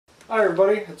Hi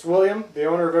everybody, it's William, the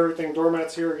owner of Everything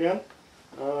Doormats here again,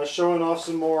 showing off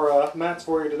some more mats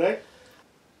for you today.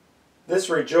 This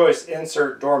Rejoice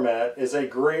Insert Doormat is a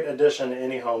great addition to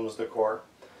any home's decor.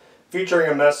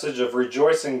 Featuring a message of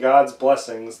rejoicing God's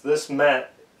blessings, this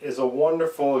mat is a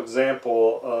wonderful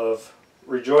example of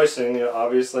rejoicing,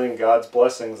 obviously, in God's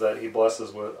blessings that He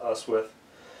blesses us with.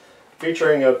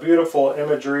 Featuring a beautiful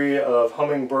imagery of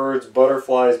hummingbirds,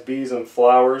 butterflies, bees, and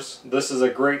flowers. This is a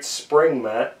great spring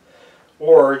mat,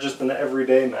 or just an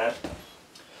everyday mat.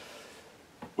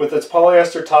 With its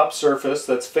polyester top surface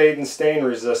that's fade and stain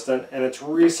resistant and its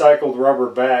recycled rubber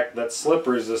back that's slip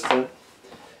resistant,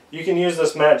 you can use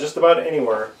this mat just about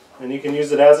anywhere. And you can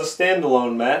use it as a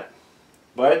standalone mat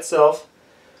by itself,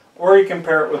 or you can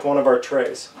pair it with one of our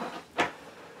trays.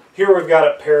 Here we've got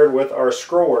it paired with our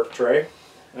scrollwork tray,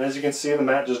 and as you can see, the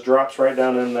mat just drops right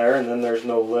down in there, and then there's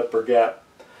no lip or gap.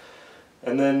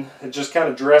 And then it just kind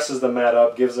of dresses the mat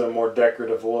up, gives it a more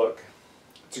decorative look.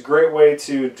 It's a great way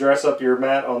to dress up your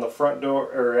mat on the front door,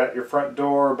 or at your front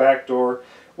door, back door,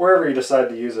 wherever you decide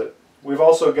to use it. We've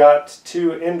also got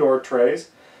two indoor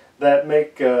trays that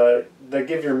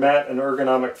give your mat an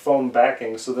ergonomic foam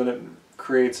backing, so then it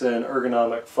creates an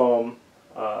ergonomic foam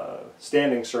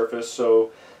standing surface, so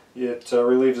it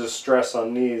relieves the stress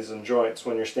on knees and joints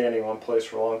when you're standing in one place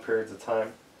for long periods of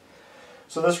time.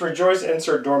 So this Rejoice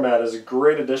Insert Doormat is a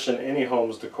great addition to any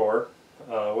home's decor,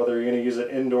 whether you're going to use it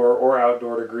indoor or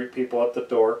outdoor to greet people at the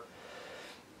door,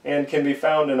 and can be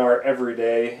found in our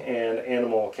everyday and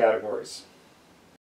animal categories.